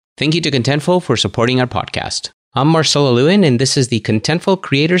Thank you to Contentful for supporting our podcast. I'm Marcelo Lewin, and this is the Contentful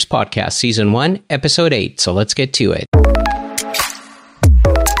Creators Podcast, Season 1, Episode 8. So let's get to it.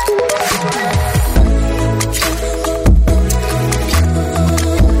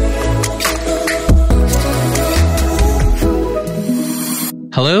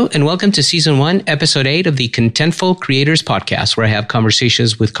 Hello, and welcome to Season 1, Episode 8 of the Contentful Creators Podcast, where I have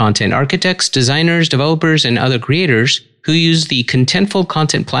conversations with content architects, designers, developers, and other creators who use the Contentful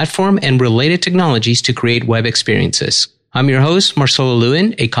content platform and related technologies to create web experiences. I'm your host, Marcelo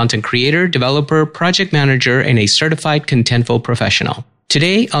Lewin, a content creator, developer, project manager, and a certified Contentful professional.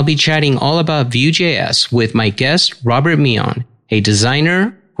 Today, I'll be chatting all about Vue.js with my guest, Robert Mion, a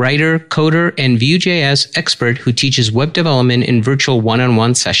designer, writer, coder, and Vue.js expert who teaches web development in virtual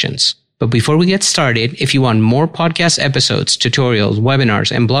one-on-one sessions. But before we get started, if you want more podcast episodes, tutorials,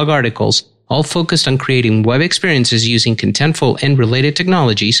 webinars, and blog articles, all focused on creating web experiences using Contentful and related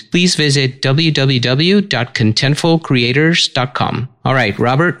technologies, please visit www.contentfulcreators.com. All right,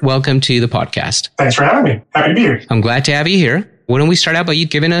 Robert, welcome to the podcast. Thanks for having me. Happy to be here. I'm glad to have you here. Why don't we start out by you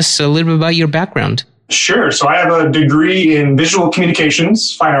giving us a little bit about your background? Sure. So I have a degree in visual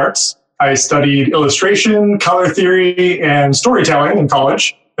communications, fine arts. I studied illustration, color theory, and storytelling in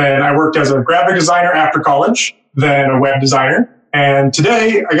college. Then I worked as a graphic designer after college, then a web designer. And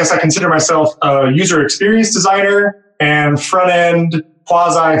today, I guess I consider myself a user experience designer and front-end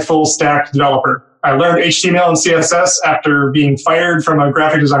quasi full stack developer. I learned HTML and CSS after being fired from a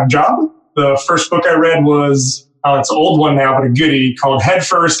graphic design job. The first book I read was, it's an old one now, but a goodie, called Head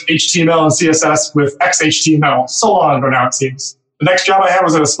First HTML and CSS with XHTML. So long ago now, it seems. The next job I had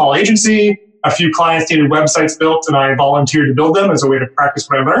was at a small agency. A few clients needed websites built, and I volunteered to build them as a way to practice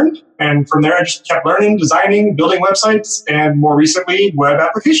what I learned. And from there, I just kept learning, designing, building websites, and more recently, web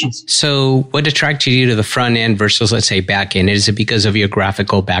applications. So what attracted you to the front end versus, let's say, back end? Is it because of your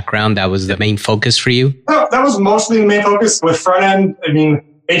graphical background that was the main focus for you? Well, that was mostly the main focus. With front end,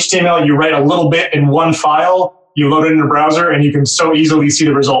 HTML, you write a little bit in one file, you load it in a browser, and you can so easily see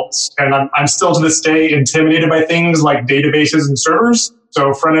the results. And I'm still to this day intimidated by things like databases and servers.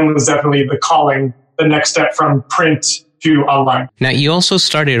 So front end was definitely the calling, the next step from print to online. Now, you also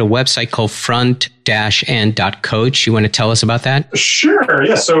started a website called front-end.coach. You want to tell us about that? Sure.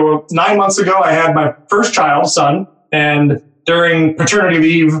 Yeah. So 9 months ago, I had my first child, son, and during paternity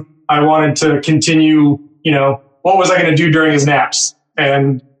leave, I wanted to continue, what was I going to do during his naps?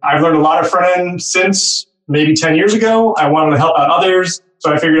 And I've learned a lot of front end since maybe 10 years ago. I wanted to help out others.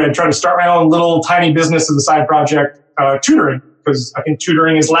 So I figured I'd try to start my own little tiny business as a side project, tutoring. Because I think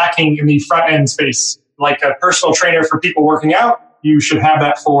tutoring is lacking in the front end space. Like a personal trainer for people working out, you should have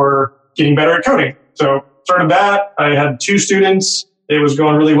that for getting better at coding. So started that. I had 2 students. It was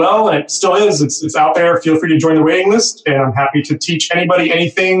going really well, and it still is. It's out there. Feel free to join the waiting list, and I'm happy to teach anybody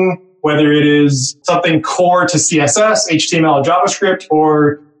anything, whether it is something core to CSS, HTML, or JavaScript,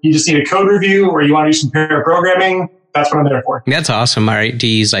 or you just need a code review, or you want to do some pair programming. That's what I'm there for. That's awesome. All right. Do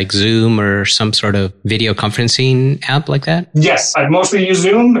you use like Zoom or some sort of video conferencing app like that? Yes. I mostly use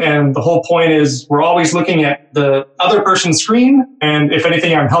Zoom. And the whole point is we're always looking at the other person's screen. And if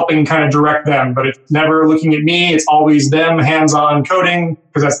anything, I'm helping kind of direct them. But it's never looking at me. It's always them hands-on coding,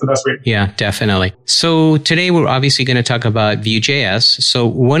 because that's the best way. Yeah, definitely. So today we're obviously going to talk about Vue.js. So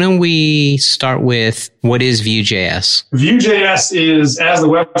why don't we start with what is Vue.js? Vue.js is, as the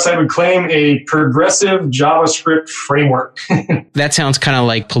website would claim, a progressive JavaScript framework. That sounds kind of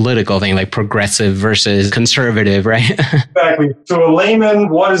like political thing, like progressive versus conservative, right? Exactly. To a layman,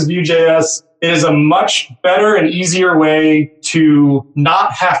 what is Vue.js? It is a much better and easier way to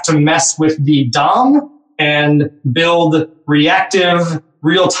not have to mess with the DOM and build reactive,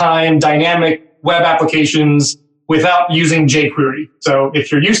 real-time, dynamic web applications without using jQuery. So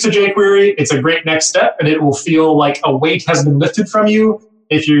if you're used to jQuery, it's a great next step, and it will feel like a weight has been lifted from you.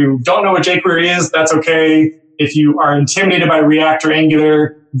 If you don't know what jQuery is, that's okay. If you are intimidated by React or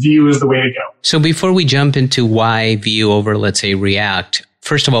Angular, Vue is the way to go. So before we jump into why Vue over, let's say, React,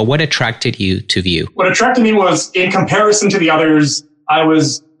 first of all, what attracted you to Vue? What attracted me was, in comparison to the others, I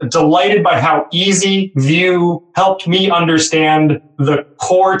was delighted by how easy Vue helped me understand the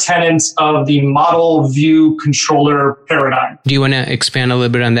core tenets of the model view controller paradigm. Do you want to expand a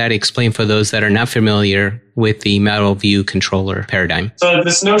little bit on that? Explain for those that are not familiar with the model view controller paradigm. So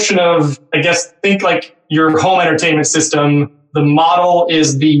this notion of, think like your home entertainment system. The model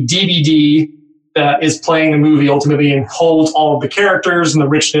is the DVD that is playing the movie ultimately and holds all of the characters and the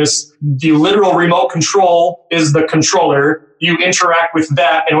richness. The literal remote control is the controller. You interact with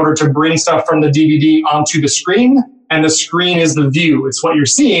that in order to bring stuff from the DVD onto the screen, and the screen is the view. It's what you're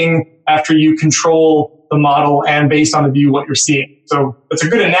seeing after you control the model and based on the view what you're seeing. So it's a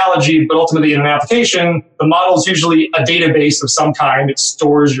good analogy, but ultimately in an application, the model is usually a database of some kind. It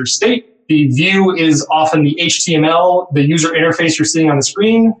stores your state. The view is often the HTML, the user interface you're seeing on the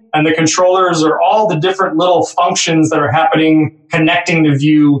screen, and the controllers are all the different little functions that are happening connecting the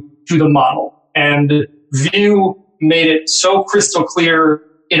view to the model. And Vue made it so crystal clear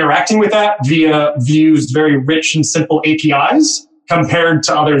interacting with that via Vue's very rich and simple APIs compared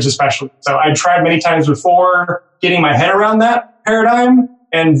to others especially. So I tried many times before getting my head around that paradigm,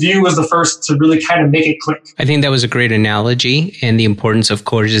 and Vue was the first to really kind of make it click. I think that was a great analogy. And the importance, of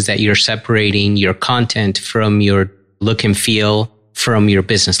course, is that you're separating your content from your look and feel from your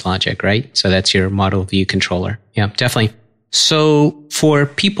business logic, right? So that's your model view controller. Yeah, definitely. So for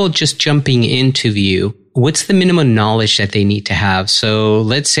people just jumping into Vue, what's the minimum knowledge that they need to have? So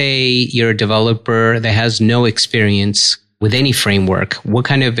let's say you're a developer that has no experience with any framework. What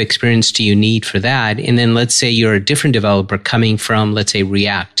kind of experience do you need for that? And then let's say you're a different developer coming from, let's say,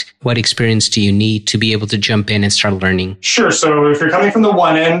 React. What experience do you need to be able to jump in and start learning? Sure. So if you're coming from the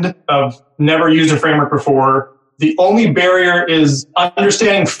one end of never used a framework before, the only barrier is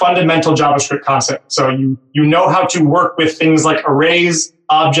understanding fundamental JavaScript concepts. So you know how to work with things like arrays,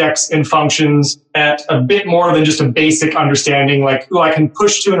 objects, and functions at a bit more than just a basic understanding, like, oh, I can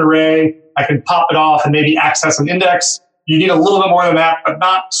push to an array, I can pop it off and maybe access an index. You need a little bit more than that, but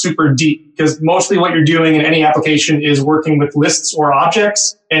not super deep, because mostly what you're doing in any application is working with lists or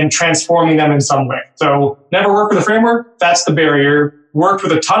objects and transforming them in some way. So never work with a framework. That's the barrier. Worked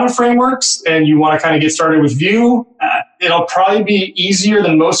with a ton of frameworks and you want to kind of get started with Vue. It'll probably be easier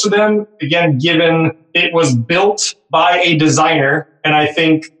than most of them. Again, given it was built by a designer. And I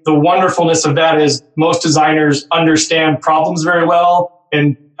think the wonderfulness of that is most designers understand problems very well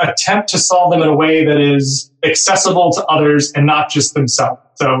and attempt to solve them in a way that is accessible to others and not just themselves.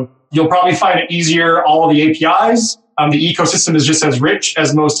 So you'll probably find it easier, all of the APIs. The ecosystem is just as rich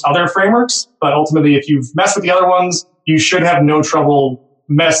as most other frameworks, but ultimately, if you've messed with the other ones, you should have no trouble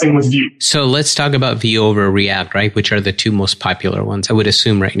messing with Vue. So let's talk about Vue over React, right? Which are the two most popular ones, I would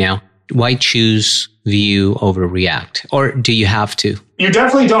assume right now. Why choose Vue over React? Or do you have to? You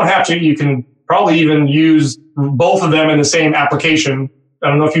definitely don't have to. You can probably even use both of them in the same application. I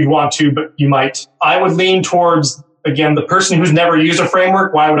don't know if you'd want to, but you might. I would lean towards, again, the person who's never used a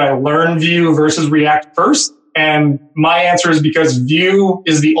framework. Why would I learn Vue versus React first? And my answer is because Vue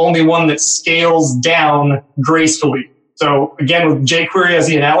is the only one that scales down gracefully. So again, with jQuery as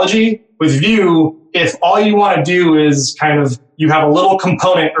the analogy, with Vue, if all you want to do is kind of, you have a little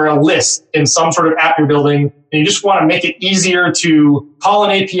component or a list in some sort of app you're building, and you just want to make it easier to call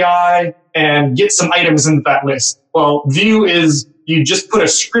an API and get some items into that list. Well, Vue is, you just put a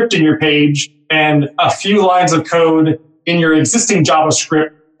script in your page and a few lines of code in your existing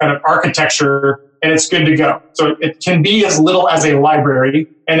JavaScript kind of architecture, and it's good to go. So it can be as little as a library,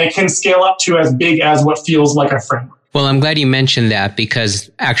 and it can scale up to as big as what feels like a framework. Well, I'm glad you mentioned that, because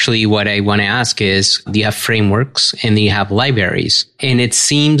actually what I want to ask is, you have frameworks and you have libraries, and it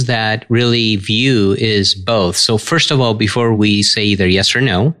seems that really Vue is both. So first of all, before we say either yes or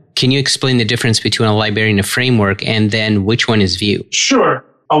no, can you explain the difference between a library and a framework, and then which one is Vue? Sure.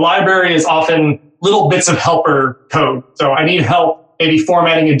 A library is often little bits of helper code. So I need help maybe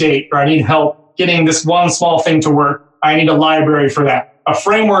formatting a date, or I need help getting this one small thing to work. I need a library for that. A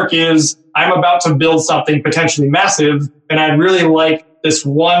framework is, I'm about to build something potentially massive, and I'd really like this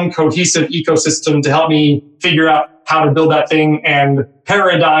one cohesive ecosystem to help me figure out how to build that thing and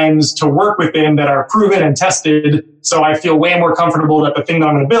paradigms to work within that are proven and tested. So I feel way more comfortable that the thing that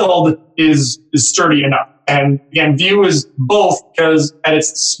I'm going to build is sturdy enough. And again, Vue is both, because at its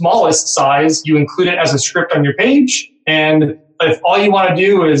smallest size, you include it as a script on your page. And if all you want to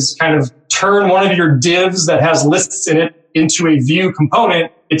do is kind of turn one of your divs that has lists in it into a Vue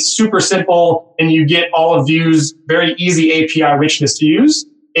component, it's super simple, and you get all of Vue's very easy API richness to use.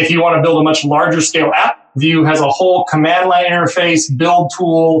 If you want to build a much larger scale app, Vue has a whole command line interface, build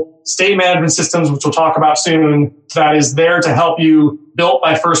tool, state management systems, which we'll talk about soon, that is there to help you, built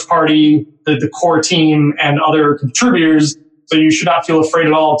by first party, the core team and other contributors. So you should not feel afraid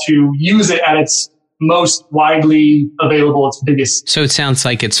at all to use it at its most widely available, its biggest. So it sounds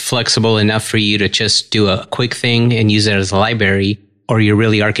like it's flexible enough for you to just do a quick thing and use it as a library, or you're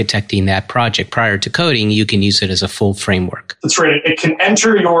really architecting that project prior to coding, you can use it as a full framework. That's right. It can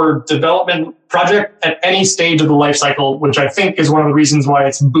enter your development project at any stage of the life cycle, which I think is one of the reasons why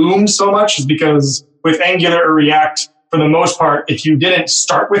it's boomed so much, is because with Angular or React, for the most part, if you didn't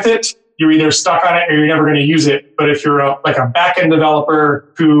start with it, you're either stuck on it or you're never going to use it. But if you're like a back-end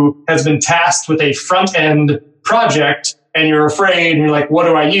developer who has been tasked with a front-end project, and you're afraid and you're like, what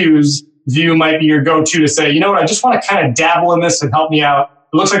do I use? Vue might be your go-to to say, you know what, I just want to kind of dabble in this and help me out.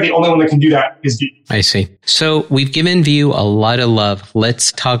 It looks like the only one that can do that is Vue. I see. So we've given Vue a lot of love.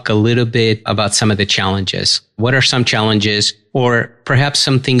 Let's talk a little bit about some of the challenges. What are some challenges or perhaps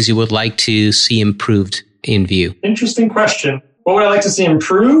some things you would like to see improved in Vue? Interesting question. What would I like to see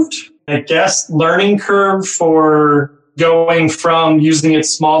improved? I guess learning curve for going from using it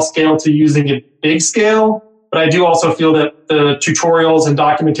small scale to using it big scale. But I do also feel that the tutorials and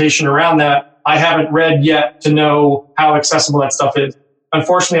documentation around that, I haven't read yet to know how accessible that stuff is.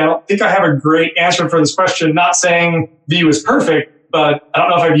 Unfortunately, I don't think I have a great answer for this question. Not saying Vue is perfect, but I don't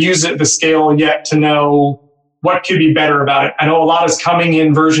know if I've used it at the scale yet to know what could be better about it. I know a lot is coming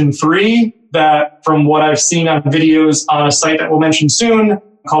in version 3 that from what I've seen on videos on a site that we'll mention soon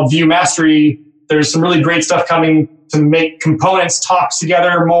called Vue Mastery, there's some really great stuff coming to make components talk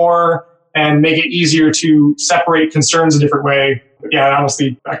together more and make it easier to separate concerns a different way. Yeah,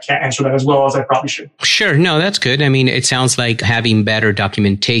 honestly, I can't answer that as well as I probably should. Sure. No, that's good. I mean, it sounds like having better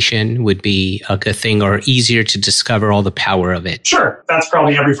documentation would be a good thing or easier to discover all the power of it. Sure. That's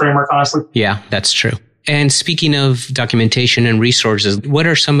probably every framework, honestly. Yeah, that's true. And speaking of documentation and resources, what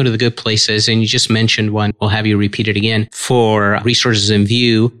are some of the good places? And you just mentioned one. We'll have you repeat it again for resources in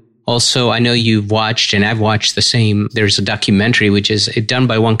Vue. Also, I know you've watched, and I've watched the same. There's a documentary, which is done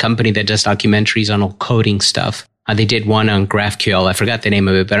by one company that does documentaries on all coding stuff. They did one on GraphQL. I forgot the name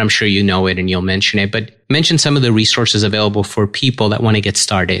of it, but I'm sure you know it and you'll mention it. But mention some of the resources available for people that want to get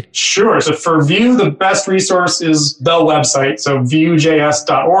started. Sure. So for Vue, the best resource is the website. So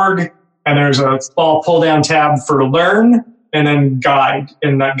vuejs.org. And there's a small pull-down tab for Learn and then Guide.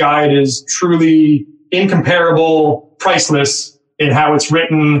 And that guide is truly incomparable, priceless in how it's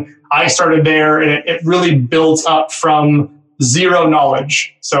written. I started there and it really builds up from zero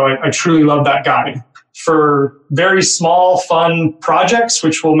knowledge. So I truly love that guide. For very small, fun projects,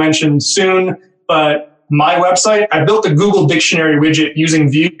 which we'll mention soon, but my website, I built the Google Dictionary widget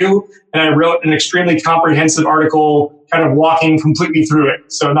using Vue, and I wrote an extremely comprehensive article kind of walking completely through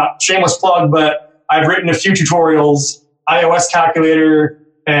it. So not shameless plug, but I've written a few tutorials, iOS calculator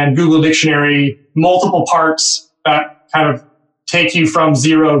and Google Dictionary, multiple parts that kind of take you from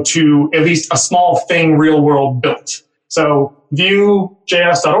zero to at least a small thing real world built. So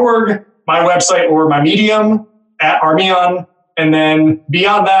vuejs.org, my website or my Medium at Armion. And then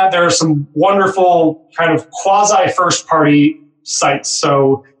beyond that, there are some wonderful kind of quasi first party sites.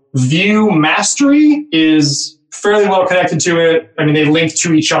 So Vue Mastery is fairly well connected to it. I mean, they link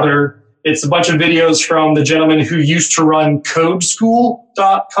to each other. It's a bunch of videos from the gentleman who used to run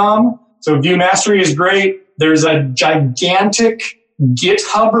codeschool.com. So Vue Mastery is great. There's a gigantic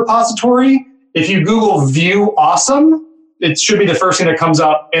GitHub repository. If you Google Vue Awesome, it should be the first thing that comes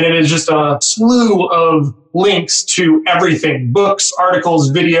up. And it is just a slew of links to everything, books,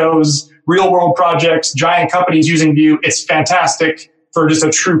 articles, videos, real world projects, giant companies using Vue. It's fantastic for just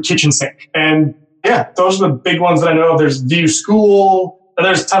a true kitchen sink. And yeah, those are the big ones that I know of. There's Vue School, and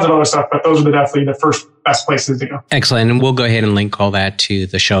there's tons of other stuff, but those are definitely the first best places to go. Excellent. And we'll go ahead and link all that to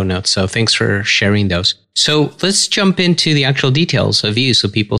the show notes. So thanks for sharing those. So let's jump into the actual details of Vue so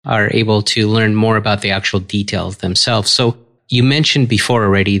people are able to learn more about the actual details themselves. So you mentioned before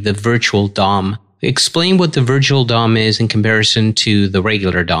already the virtual DOM. Explain what the virtual DOM is in comparison to the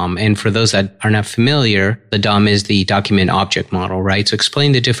regular DOM. And for those that are not familiar, the DOM is the document object model, right? So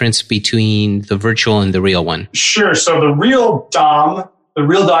explain the difference between the virtual and the real one. Sure. So the real DOM, the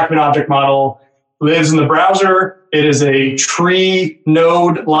real document object model, lives in the browser. It is a tree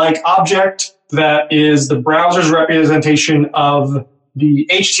node-like object that is the browser's representation of the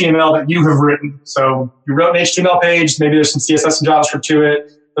HTML that you have written. So you wrote an HTML page, maybe there's some CSS and JavaScript to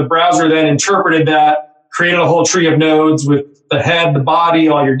it. The browser then interpreted that, created a whole tree of nodes with the head, the body,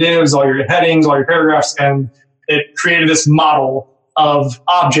 all your divs, all your headings, all your paragraphs, and it created this model of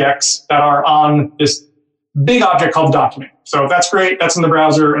objects that are on this big object called document. So that's great. That's in the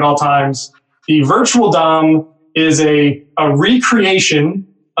browser at all times. The virtual DOM is a recreation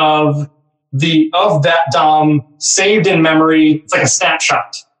of that DOM saved in memory. It's like a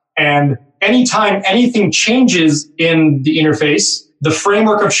snapshot. And anytime anything changes in the interface, the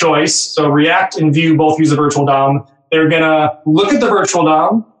framework of choice, so React and Vue both use the virtual DOM, they're going to look at the virtual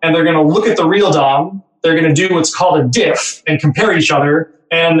DOM and they're going to look at the real DOM. They're going to do what's called a diff and compare each other.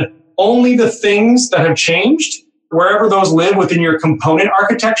 And only the things that have changed, wherever those live within your component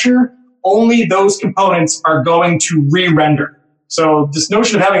architecture, only those components are going to re-render. So this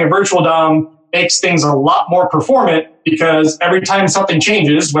notion of having a virtual DOM makes things a lot more performant because every time something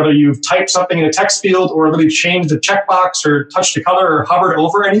changes, whether you've typed something in a text field or really changed a checkbox or touched a color or hovered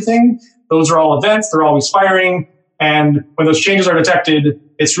over anything, those are all events. They're always firing. And when those changes are detected,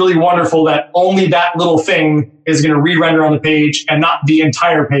 it's really wonderful that only that little thing is going to re-render on the page and not the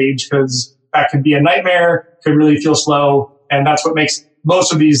entire page, because that could be a nightmare, could really feel slow. And that's what makes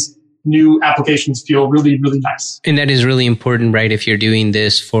most of these new applications feel really, really nice. And that is really important, right? If you're doing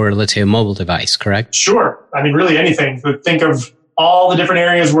this for, let's say, a mobile device, correct? Sure. I mean, really anything. But think of all the different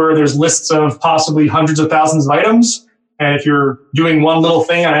areas where there's lists of possibly hundreds of thousands of items. And if you're doing one little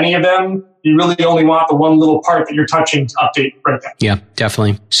thing on any of them, you really only want the one little part that you're touching to update right there. Yeah,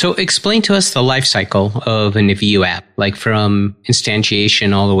 definitely. So explain to us the life cycle of a Vue app, like from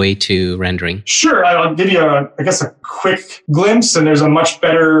instantiation all the way to rendering. Sure. I'll give you, a quick glimpse, and there's a much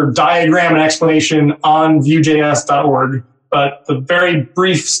better diagram and explanation on Vue.js.org. But the very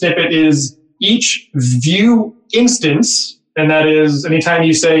brief snippet is each Vue instance, and that is anytime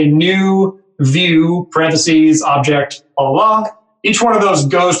you say new Vue, parentheses, object, blah, blah, blah, each one of those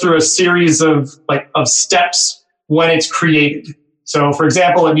goes through a series of steps when it's created. So for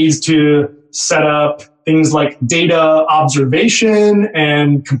example, it needs to set up things like data observation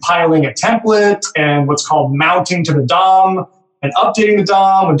and compiling a template and what's called mounting to the DOM and updating the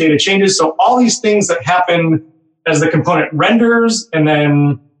DOM when data changes. So all these things that happen as the component renders and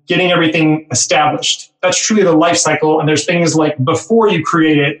then getting everything established. That's truly the life cycle. And there's things like before you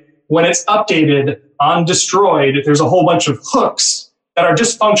create it, when it's updated, on destroyed, there's a whole bunch of hooks that are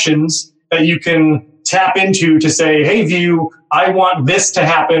just functions that you can tap into to say, hey, Vue, I want this to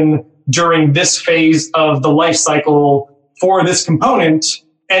happen during this phase of the life cycle for this component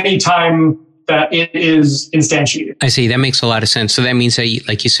anytime that it is instantiated. I see. That makes a lot of sense. So that means that,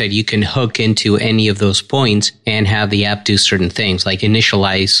 like you said, you can hook into any of those points and have the app do certain things, like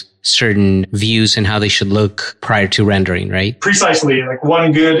initialize certain views and how they should look prior to rendering, right? Precisely. Like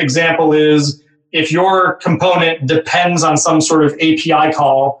one good example is if your component depends on some sort of API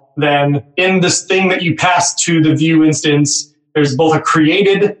call, then in this thing that you pass to the Vue instance, there's both a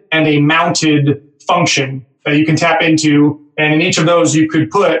created and a mounted function that you can tap into. And in each of those, you could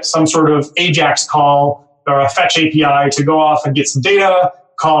put some sort of AJAX call or a fetch API to go off and get some data,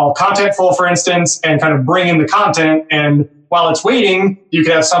 call Contentful, for instance, and kind of bring in the content. And while it's waiting, you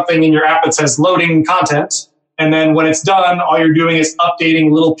could have something in your app that says loading content. And then when it's done, all you're doing is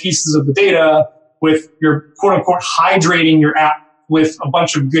updating little pieces of the data with your quote unquote hydrating your app with a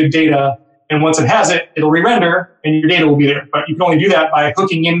bunch of good data. And once it has it, it'll re-render and your data will be there. But you can only do that by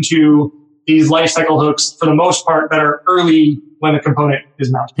hooking into these lifecycle hooks for the most part that are early when the component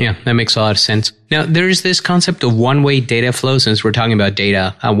is mounted. Yeah, that makes a lot of sense. Now, there's this concept of one-way data flow, since we're talking about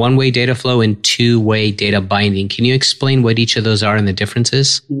data, one-way data flow and two-way data binding. Can you explain what each of those are and the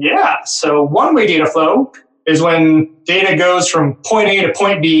differences? Yeah. So one-way data flow is when data goes from point A to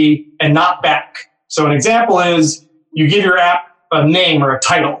point B and not back. So an example is you give your app a name or a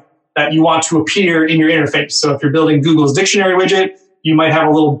title that you want to appear in your interface. So if you're building Google's dictionary widget, you might have a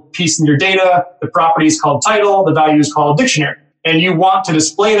little piece in your data. The property is called title. The value is called dictionary. And you want to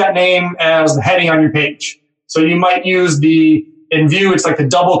display that name as the heading on your page. So you might use in Vue, it's like the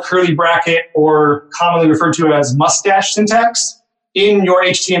double curly bracket or commonly referred to as mustache syntax in your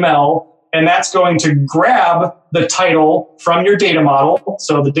HTML. And that's going to grab the title from your data model.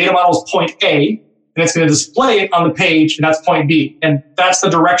 So the data model is point A, and it's going to display it on the page, and that's point B. And that's the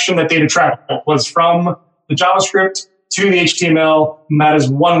direction that data traveled, was from the JavaScript to the HTML, and that is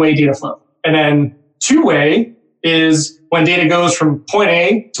one-way data flow. And then two-way is when data goes from point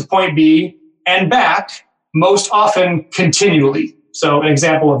A to point B and back, most often continually. So an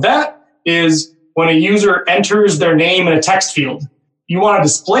example of that is when a user enters their name in a text field. You want to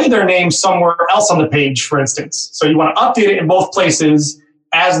display their name somewhere else on the page, for instance. So you want to update it in both places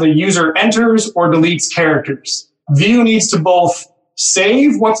as the user enters or deletes characters. Vue needs to both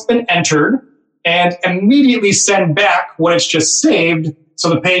save what's been entered and immediately send back what it's just saved so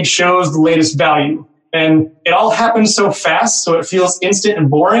the page shows the latest value. And it all happens so fast, so it feels instant and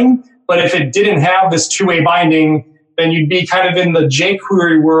boring. But if it didn't have this two-way binding, then you'd be kind of in the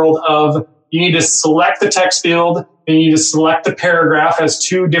jQuery world of you need to select the text field and you need to select the paragraph as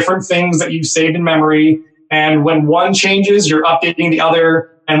two different things that you've saved in memory. And when one changes, you're updating the other.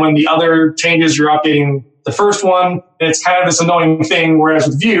 And when the other changes, you're updating the first one. And it's kind of this annoying thing. Whereas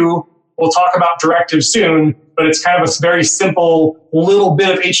with Vue, we'll talk about directives soon, but it's kind of a very simple little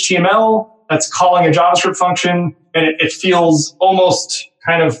bit of HTML that's calling a JavaScript function. And it feels almost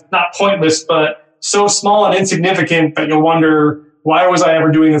kind of not pointless, but so small and insignificant that you'll wonder, why was I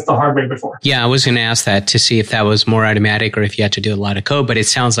ever doing this the hard way before? Yeah, I was going to ask that to see if that was more automatic or if you had to do a lot of code, but it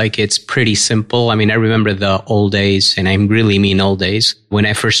sounds like it's pretty simple. I mean, I remember the old days, and I really mean old days, when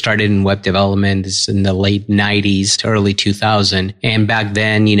I first started in web development is in the late 90s to early 2000. And back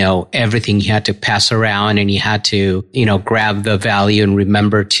then, everything you had to pass around and you had to, grab the value and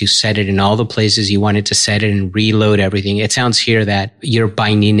remember to set it in all the places you wanted to set it and reload everything. It sounds here that you're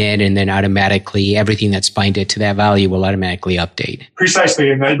binding it and then automatically everything that's binded to that value will automatically update.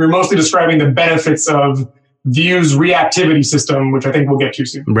 Precisely. And we're mostly describing the benefits of Vue's reactivity system, which I think we'll get to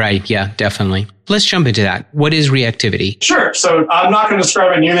soon. Right. Yeah, definitely. Let's jump into that. What is reactivity? Sure. So I'm not going to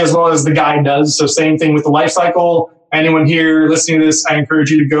describe it nearly as well as the guide does. So same thing with the lifecycle. Anyone here listening to this, I encourage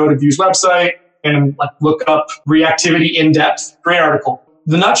you to go to Vue's website and look up reactivity in depth. Great article.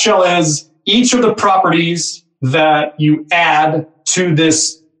 The nutshell is each of the properties that you add to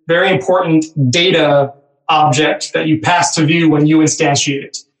this very important data object that you pass to Vue when you instantiate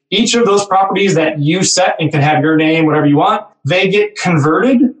it. Each of those properties that you set and can have your name, whatever you want, they get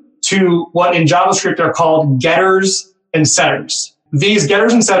converted to what in JavaScript are called getters and setters. These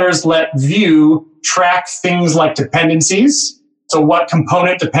getters and setters let Vue track things like dependencies. So what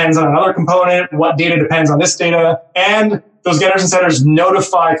component depends on another component, what data depends on this data, and those getters and setters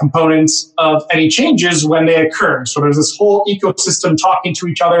notify components of any changes when they occur. So there's this whole ecosystem talking to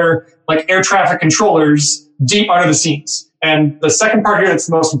each other like air traffic controllers deep under the scenes. And the second part here that's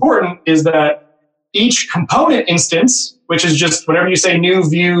the most important is that each component instance, which is just whenever you say new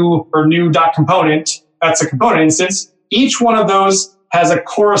Vue or new.component, that's a component instance. Each one of those has a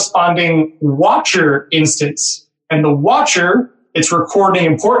corresponding watcher instance. And the watcher, it's recording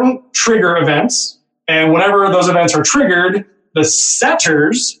important trigger events. And whenever those events are triggered, the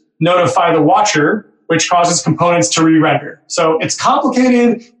setters notify the watcher, which causes components to re-render. So it's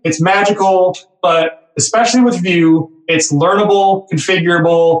complicated, it's magical, but especially with Vue, it's learnable,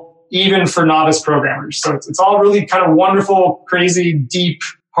 configurable, even for novice programmers. So it's all really kind of wonderful, crazy, deep,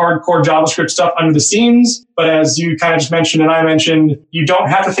 hardcore JavaScript stuff under the scenes. But as you kind of just mentioned and I mentioned, you don't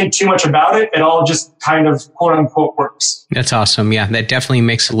have to think too much about it. It all just kind of quote unquote works. That's awesome. Yeah, that definitely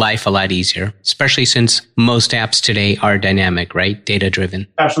makes life a lot easier, especially since most apps today are dynamic, right? Data driven.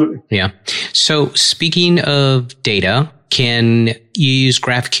 Absolutely. Yeah. So speaking of data, can you use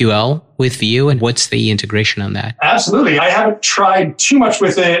GraphQL with Vue, and what's the integration on that? Absolutely. I haven't tried too much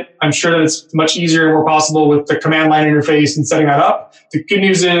with it. I'm sure that it's much easier and more possible with the command line interface and setting that up. The good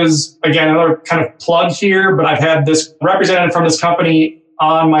news is, again, another kind of plug here, but I've had this representative from this company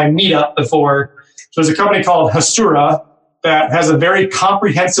on my meetup before. So there's a company called Hasura that has a very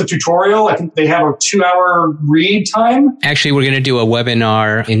comprehensive tutorial. I think they have a 2-hour read time. Actually, we're going to do a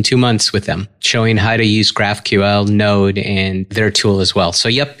webinar in 2 months with them, showing how to use GraphQL, Node, and their tool as well. So,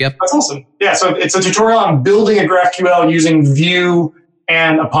 yep. That's awesome. Yeah, so it's a tutorial on building a GraphQL using Vue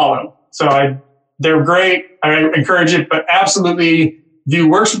and Apollo. So they're great. I encourage it, but absolutely, Vue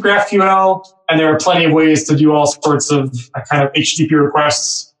works with GraphQL, and there are plenty of ways to do all sorts of kind of HTTP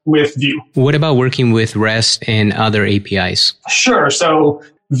requests with Vue. What about working with REST and other APIs? Sure. So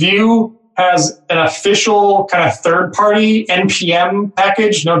Vue has an official kind of third-party NPM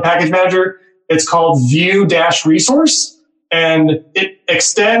package, Node Package Manager. It's called Vue-Resource, and it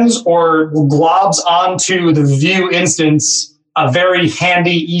extends or globs onto the Vue instance a very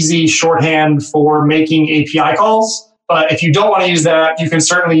handy, easy shorthand for making API calls. But if you don't want to use that, you can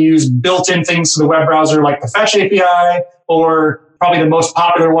certainly use built-in things to the web browser like the Fetch API, or probably the most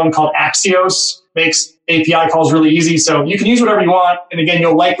popular one called Axios makes API calls really easy. So you can use whatever you want. And again,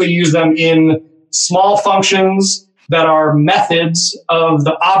 you'll likely use them in small functions that are methods of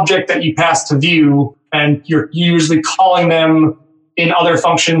the object that you pass to Vue. And you're usually calling them in other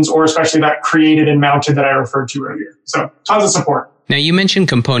functions, or especially that created and mounted that I referred to earlier. So tons of support. Now, you mentioned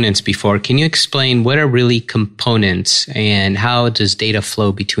components before. Can you explain what are really components and how does data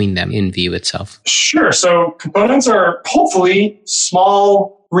flow between them in Vue itself? Sure. So components are hopefully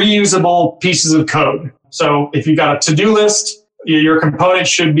small, reusable pieces of code. So if you've got a to-do list, your component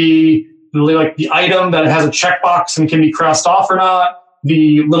should be like the item that has a checkbox and can be crossed off or not,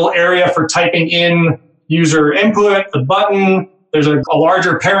 the little area for typing in user input, the button. There's a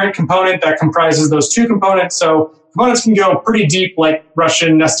larger parent component that comprises those two components. So components can go pretty deep like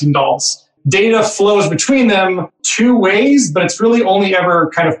Russian nesting dolls. Data flows between them two ways, but it's really only ever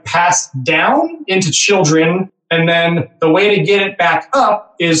kind of passed down into children. And then the way to get it back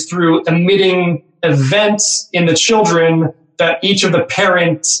up is through emitting events in the children that each of the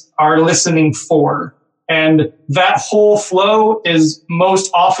parents are listening for. And that whole flow is most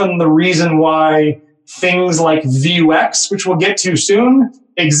often the reason why things like Vuex, which we'll get to soon,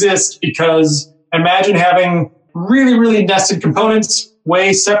 exist, because imagine having really, really nested components,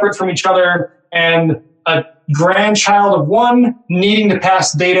 way separate from each other, and a grandchild of one needing to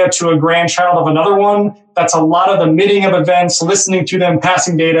pass data to a grandchild of another one. That's a lot of emitting of events, listening to them,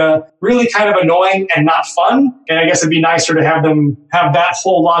 passing data, really kind of annoying and not fun. And I guess it'd be nicer to have them have that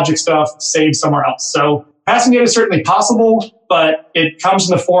whole logic stuff saved somewhere else. So passing data is certainly possible, but it comes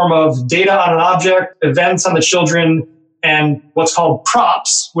in the form of data on an object, events on the children, and what's called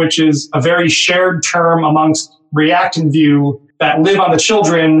props, which is a very shared term amongst React and Vue that live on the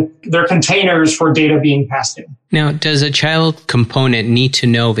children. They're containers for data being passed in. Now, does a child component need to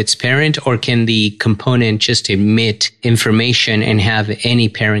know of its parent, or can the component just emit information and have any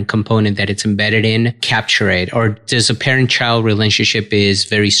parent component that it's embedded in capture it? Or does a parent-child relationship is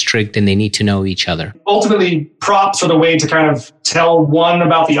very strict and they need to know each other? Ultimately, props are the way to kind of tell one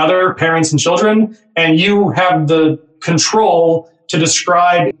about the other, parents and children, and you have the control to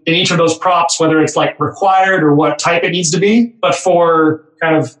describe in each of those props whether it's like required or what type it needs to be. But for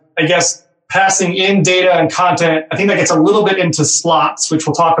kind of, I guess, passing in data and content, I think that gets a little bit into slots, which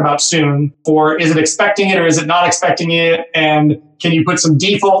we'll talk about soon, for is it expecting it or is it not expecting it? And can you put some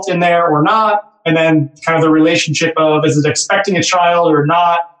default in there or not? And then kind of the relationship of is it expecting a child or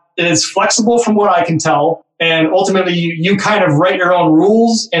not? It is flexible from what I can tell. And ultimately, you kind of write your own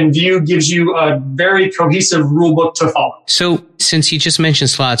rules, and Vue gives you a very cohesive rule book to follow. So since you just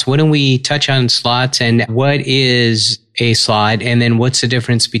mentioned slots, why don't we touch on slots and what is a slot? And then what's the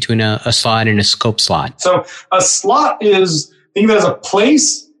difference between a slot and a scope slot? So a slot is, think of it as a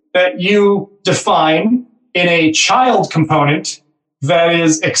place that you define in a child component that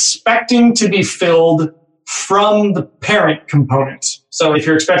is expecting to be filled from the parent component. So if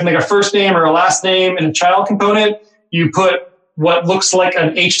you're expecting like a first name or a last name in a child component, you put what looks like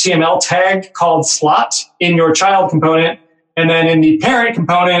an HTML tag called slot in your child component. And then in the parent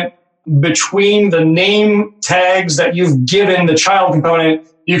component, between the name tags that you've given the child component,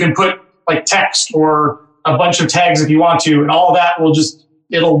 you can put like text or a bunch of tags if you want to. And all that will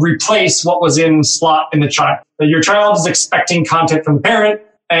it'll replace what was in slot in the child. Your child is expecting content from the parent.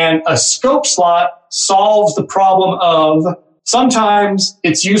 And a scope slot solves the problem of sometimes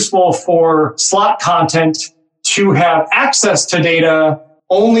it's useful for slot content to have access to data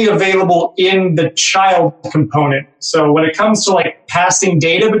only available in the child component. So when it comes to like passing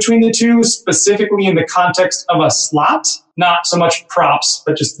data between the two, specifically in the context of a slot, not so much props,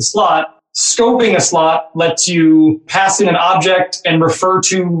 but just the slot, scoping a slot lets you pass in an object and refer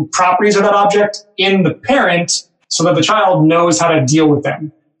to properties of that object in the parent so that the child knows how to deal with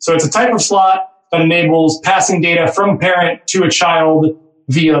them. So it's a type of slot that enables passing data from parent to a child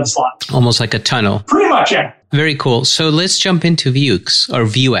via the slot. Almost like a tunnel. Pretty much, yeah. Very cool. So let's jump into Vuex or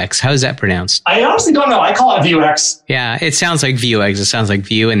Vuex. How is that pronounced? I honestly don't know. I call it Vuex. Yeah, it sounds like Vuex. It sounds like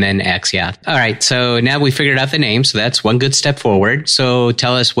Vue and then X. Yeah. All right. So now we figured out the name. So that's one good step forward. So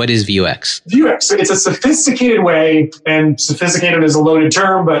tell us, what is Vuex? Vuex. It's a sophisticated way, and sophisticated is a loaded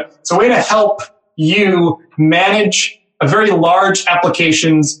term, but it's a way to help you manage a very large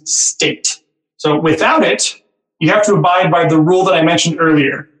application's state. So without it, you have to abide by the rule that I mentioned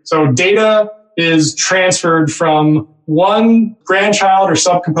earlier. So data is transferred from one grandchild or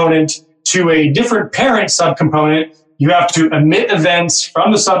subcomponent to a different parent subcomponent. You have to emit events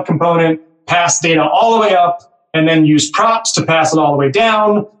from the subcomponent, pass data all the way up, and then use props to pass it all the way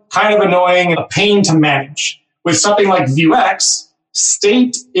down. Kind of annoying and a pain to manage. With something like Vuex,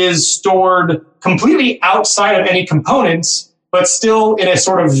 state is stored completely outside of any components, but still in a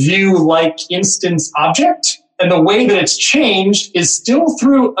sort of Vue-like instance object. And the way that it's changed is still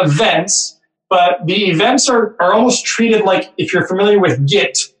through events, but the events are almost treated like, if you're familiar with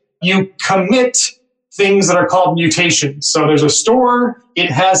Git, you commit things that are called mutations. So there's a store, it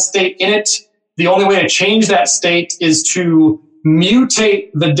has state in it. The only way to change that state is to mutate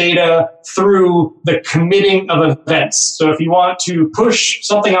the data through the committing of events. So if you want to push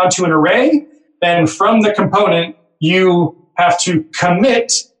something onto an array, then from the component, you have to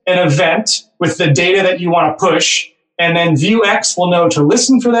commit an event with the data that you want to push. And then Vuex will know to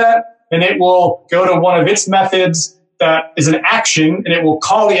listen for that. And it will go to one of its methods that is an action, and it will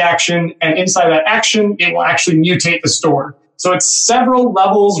call the action. And inside that action, it will actually mutate the store. So it's several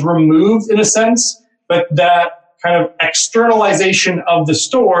levels removed in a sense, but that kind of externalization of the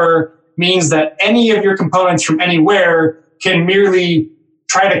store means that any of your components from anywhere can merely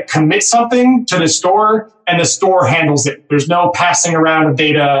try to commit something to the store, and the store handles it. There's no passing around of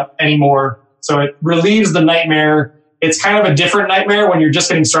data anymore. So it relieves the nightmare. It's kind of a different nightmare when you're just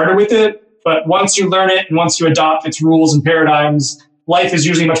getting started with it. But once you learn it and once you adopt its rules and paradigms, life is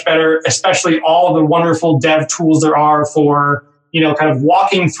usually much better, especially all of the wonderful dev tools there are for kind of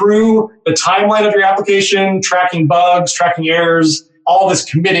walking through the timeline of your application, tracking bugs, tracking errors, all this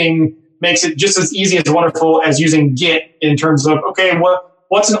committing makes it just as easy as wonderful as using Git in terms of, okay,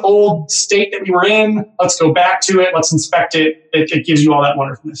 what's an old state that we were in? Let's go back to it. Let's inspect it. It gives you all that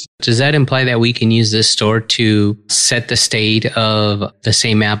wonderfulness. Does that imply that we can use this store to set the state of the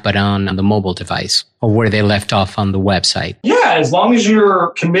same app, but on the mobile device or where they left off on the website? Yeah, as long as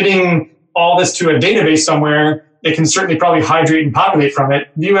you're committing all this to a database somewhere, it can certainly probably hydrate and populate from it.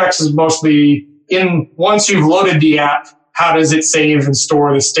 Vuex is mostly once you've loaded the app, how does it save and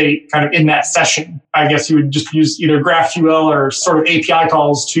store the state kind of in that session? I guess you would just use either GraphQL or sort of API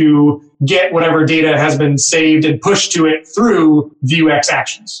calls to get whatever data has been saved and pushed to it through Vuex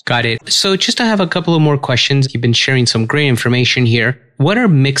actions. Got it. So just to have a couple of more questions, you've been sharing some great information here. What are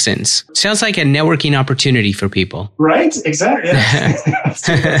mixins? Sounds like a networking opportunity for people. Right? Exactly.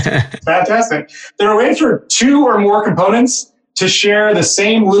 Yeah. Fantastic. They're a way for two or more components to share the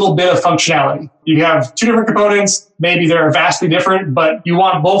same little bit of functionality. You have two different components. Maybe they're vastly different, but you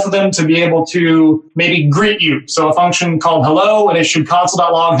want both of them to be able to maybe greet you. So a function called hello, and it should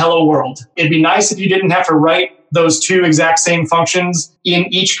console.log hello world. It'd be nice if you didn't have to write those two exact same functions in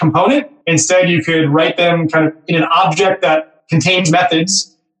each component. Instead, you could write them kind of in an object that contains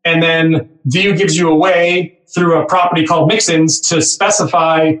methods, and then Vue gives you a way through a property called mixins to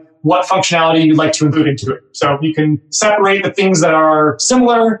specify what functionality you'd like to include into it. So you can separate the things that are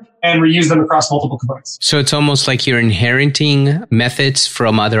similar and reuse them across multiple components. So it's almost like you're inheriting methods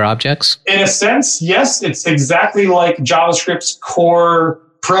from other objects? In a sense, yes. It's exactly like JavaScript's core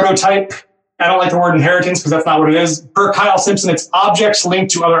prototype. I don't like the word inheritance because that's not what it is. Per Kyle Simpson, it's objects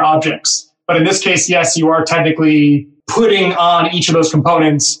linked to other objects. But in this case, yes, you are technically putting on each of those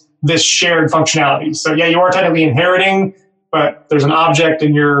components this shared functionality. So yeah, you are technically inheriting, but there's an object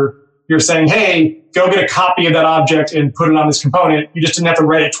and you're saying, hey, go get a copy of that object and put it on this component. You just didn't have to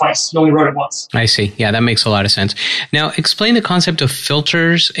write it twice. You only wrote it once. I see. Yeah, that makes a lot of sense. Now, explain the concept of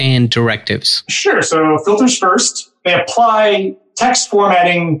filters and directives. Sure. So filters first, they apply text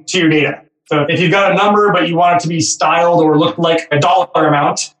formatting to your data. So if you've got a number, but you want it to be styled or look like a dollar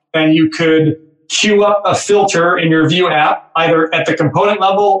amount, then you could queue up a filter in your Vue app, either at the component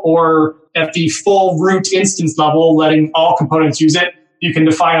level or at the full root instance level, letting all components use it. You can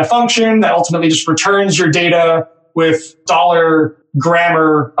define a function that ultimately just returns your data with dollar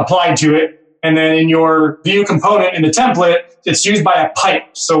grammar applied to it. And then in your Vue component in the template, it's used by a pipe.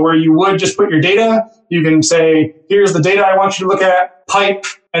 So where you would just put your data, you can say, here's the data I want you to look at, pipe,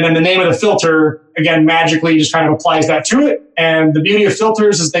 and then the name of the filter, again, magically just kind of applies that to it. And the beauty of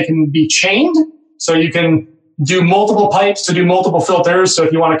filters is they can be chained. So you can do multiple pipes to do multiple filters. So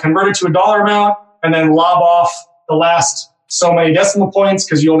if you want to convert it to a dollar amount and then lob off the last so many decimal points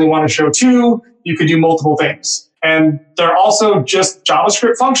because you only want to show two, you could do multiple things. And they're also just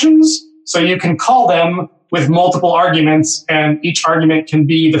JavaScript functions. So you can call them with multiple arguments, and each argument can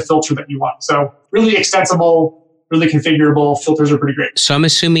be the filter that you want. So really extensible, really configurable. Filters are pretty great. So I'm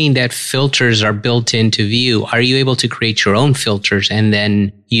assuming that filters are built into Vue. Are you able to create your own filters and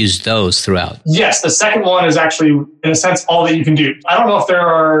then use those throughout? Yes, the second one is actually, in a sense, all that you can do. I don't know if there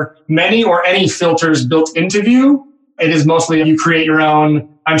are many or any filters built into Vue. It is mostly you create your own.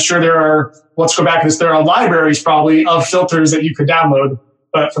 I'm sure there are, let's go back to this, there are libraries probably of filters that you could download.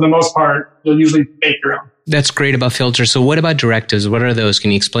 But for the most part, you'll usually make your own. That's great about filters. So what about directives? What are those?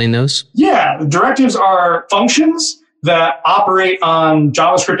 Can you explain those? Yeah, directives are functions that operate on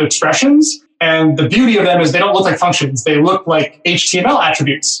JavaScript expressions. And the beauty of them is they don't look like functions. They look like HTML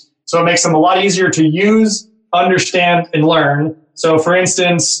attributes. So it makes them a lot easier to use, understand, and learn. So for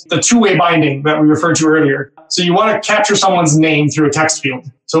instance, the two-way binding that we referred to earlier. So you want to capture someone's name through a text field.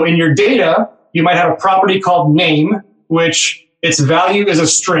 So in your data, you might have a property called name, which its value is a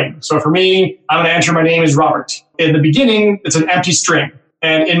string. So for me, I'm going to enter my name as Robert. In the beginning, it's an empty string.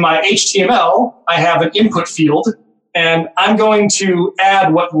 And in my HTML, I have an input field, and I'm going to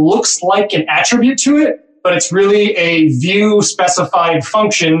add what looks like an attribute to it, but it's really a Vue specified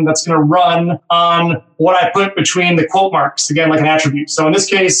function that's going to run on what I put between the quote marks, again, like an attribute. So in this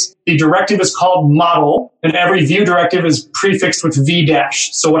case, the directive is called model, and every Vue directive is prefixed with V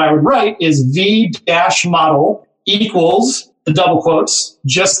dash. So what I would write is V dash model equals the double quotes,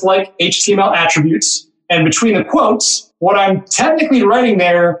 just like HTML attributes. And between the quotes, what I'm technically writing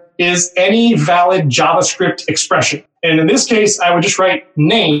there is any valid JavaScript expression. And in this case, I would just write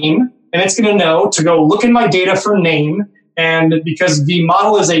name, and it's going to know to go look in my data for name. And because the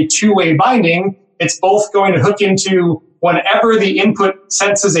model is a two-way binding, it's both going to hook into whenever the input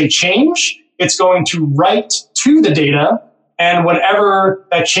senses a change, it's going to write to the data. And whenever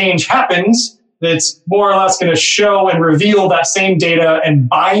that change happens, that's more or less going to show and reveal that same data and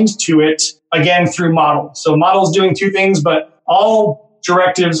bind to it again through model. So model is doing two things, but all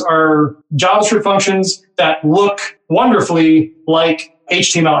directives are JavaScript functions that look wonderfully like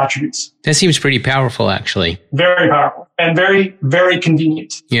HTML attributes. That seems pretty powerful, actually. Very powerful and very, very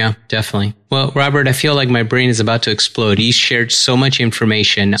convenient. Yeah, definitely. Well, Robert, I feel like my brain is about to explode. You shared so much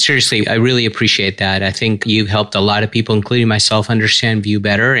information. Seriously, I really appreciate that. I think you've helped a lot of people, including myself, understand Vue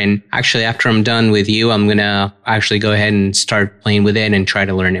better. And actually, after I'm done with you, I'm going to actually go ahead and start playing with it and try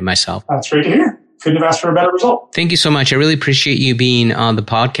to learn it myself. That's great to hear. Couldn't have asked for a better result. Thank you so much. I really appreciate you being on the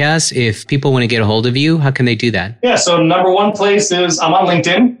podcast. If people want to get a hold of you, how can they do that? Yeah, so number one place is I'm on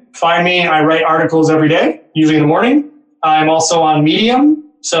LinkedIn. Find me. I write articles every day, usually in the morning. I'm also on Medium.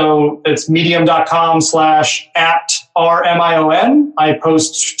 So it's medium.com/@RMION. I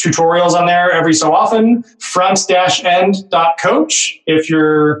post tutorials on there every so often. front-end.coach. If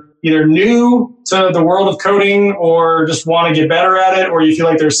you're either new to the world of coding or just want to get better at it, or you feel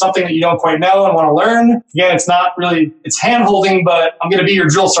like there's something that you don't quite know and want to learn. Again, it's hand-holding, but I'm going to be your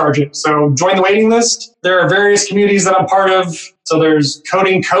drill sergeant. So join the waiting list. There are various communities that I'm part of. So there's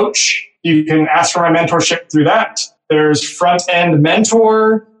Coding Coach. You can ask for my mentorship through that. There's Front End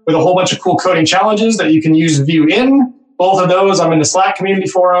Mentor with a whole bunch of cool coding challenges that you can use Vue in. Both of those, I'm in the Slack community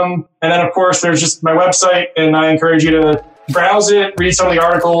forum. And then, of course, there's just my website, and I encourage you to browse it, read some of the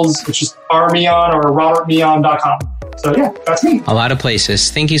articles, which is rmeon or robertmeon.com. So yeah, that's me. A lot of places.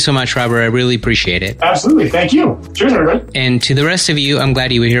 Thank you so much, Robert. I really appreciate it. Absolutely. Thank you. Cheers, everybody. And to the rest of you, I'm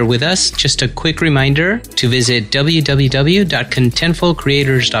glad you were here with us. Just a quick reminder to visit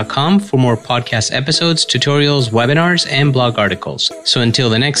www.contentfulcreators.com for more podcast episodes, tutorials, webinars, and blog articles. So until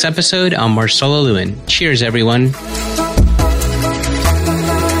the next episode, I'm Marcelo Lewin. Cheers, everyone.